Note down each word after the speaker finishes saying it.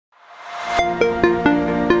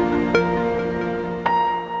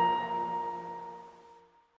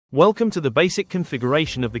Welcome to the basic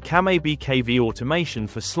configuration of the CAME BKV automation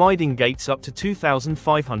for sliding gates up to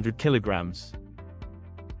 2,500 kilograms.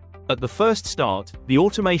 At the first start, the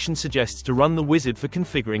automation suggests to run the wizard for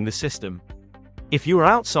configuring the system. If you are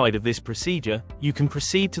outside of this procedure, you can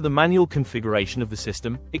proceed to the manual configuration of the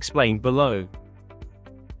system, explained below.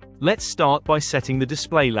 Let's start by setting the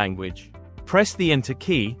display language. Press the Enter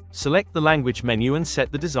key, select the language menu and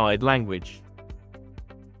set the desired language.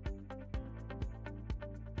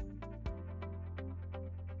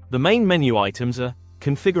 The main menu items are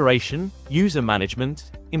Configuration, User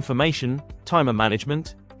Management, Information, Timer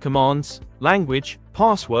Management, Commands, Language,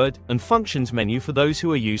 Password, and Functions menu for those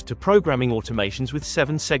who are used to programming automations with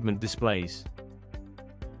 7-segment displays.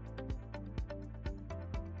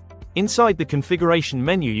 Inside the configuration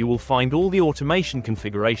menu you will find all the automation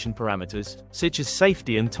configuration parameters, such as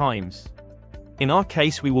safety and times. In our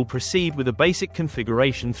case we will proceed with a basic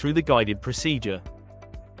configuration through the guided procedure.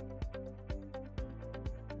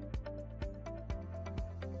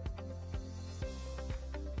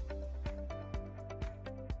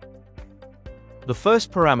 The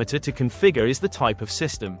first parameter to configure is the type of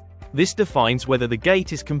system. This defines whether the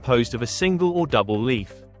gate is composed of a single or double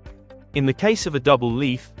leaf. In the case of a double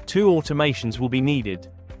leaf, 2 automations will be needed.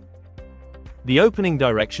 The opening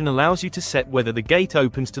direction allows you to set whether the gate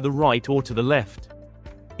opens to the right or to the left.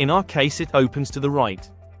 In our case it opens to the right.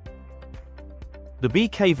 The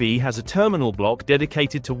BKV has a terminal block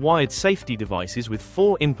dedicated to wired safety devices with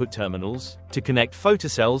 4 input terminals, to connect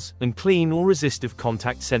photocells and clean or resistive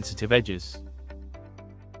contact sensitive edges.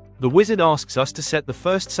 The wizard asks us to set the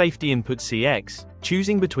first safety input CX,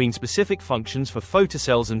 choosing between specific functions for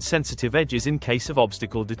photocells and sensitive edges in case of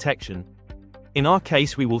obstacle detection. In our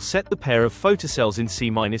case we will set the pair of photocells in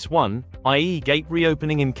C-1, i.e. gate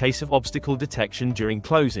reopening in case of obstacle detection during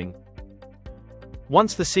closing.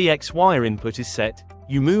 Once the CX wire input is set,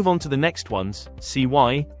 you move on to the next ones,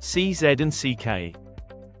 CY, CZ and CK.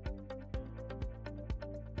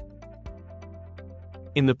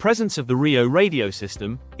 In the presence of the RIO radio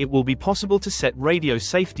system, it will be possible to set radio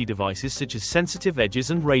safety devices such as sensitive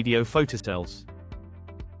edges and radio photocells.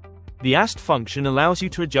 The AST function allows you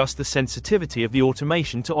to adjust the sensitivity of the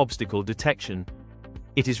automation to obstacle detection.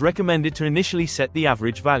 It is recommended to initially set the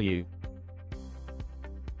average value.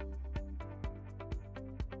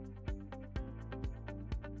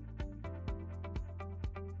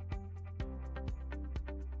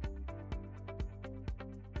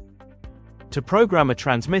 To program a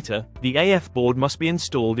transmitter, the AF board must be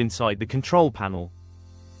installed inside the control panel.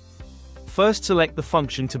 First select the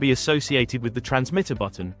function to be associated with the transmitter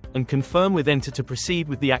button, and confirm with Enter to proceed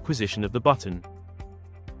with the acquisition of the button.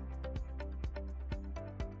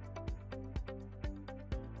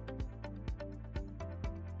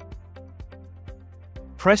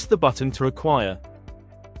 Press the button to acquire.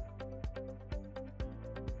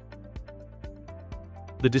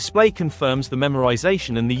 The display confirms the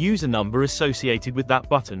memorization and the user number associated with that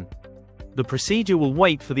button. The procedure will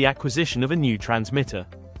wait for the acquisition of a new transmitter.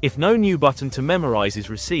 If no new button to memorize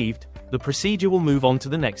is received, the procedure will move on to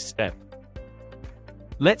the next step.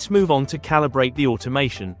 Let's move on to calibrate the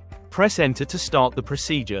automation. Press Enter to start the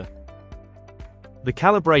procedure. The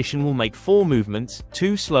calibration will make 4 movements,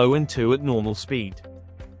 2 slow and 2 at normal speed.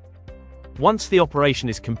 Once the operation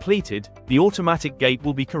is completed, the automatic gate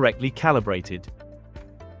will be correctly calibrated.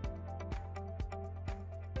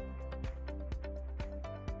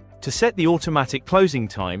 To set the automatic closing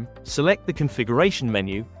time, select the configuration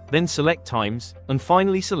menu, then select times, and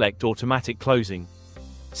finally select automatic closing.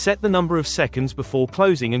 Set the number of seconds before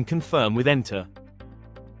closing and confirm with Enter.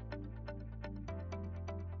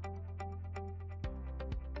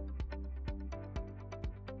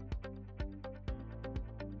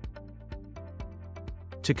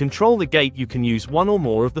 To control the gate you can use one or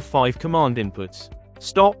more of the 5 command inputs: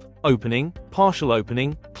 stop, opening, partial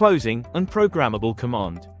opening, closing, and programmable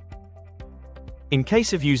command. In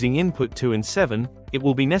case of using input 2 and 7, it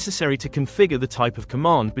will be necessary to configure the type of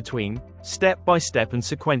command between step-by-step and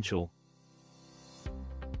sequential.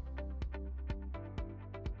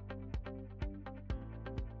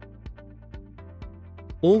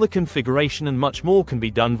 All the configuration and much more can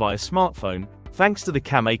be done via smartphone, thanks to the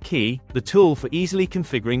CAME key, the tool for easily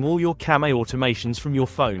configuring all your CAME automations from your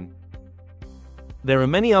phone. There are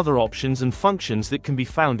many other options and functions that can be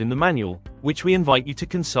found in the manual, which we invite you to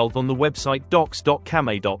consult on the website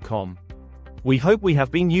docs.came.com. We hope we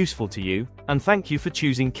have been useful to you, and thank you for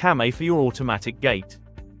choosing CAME for your automatic gate.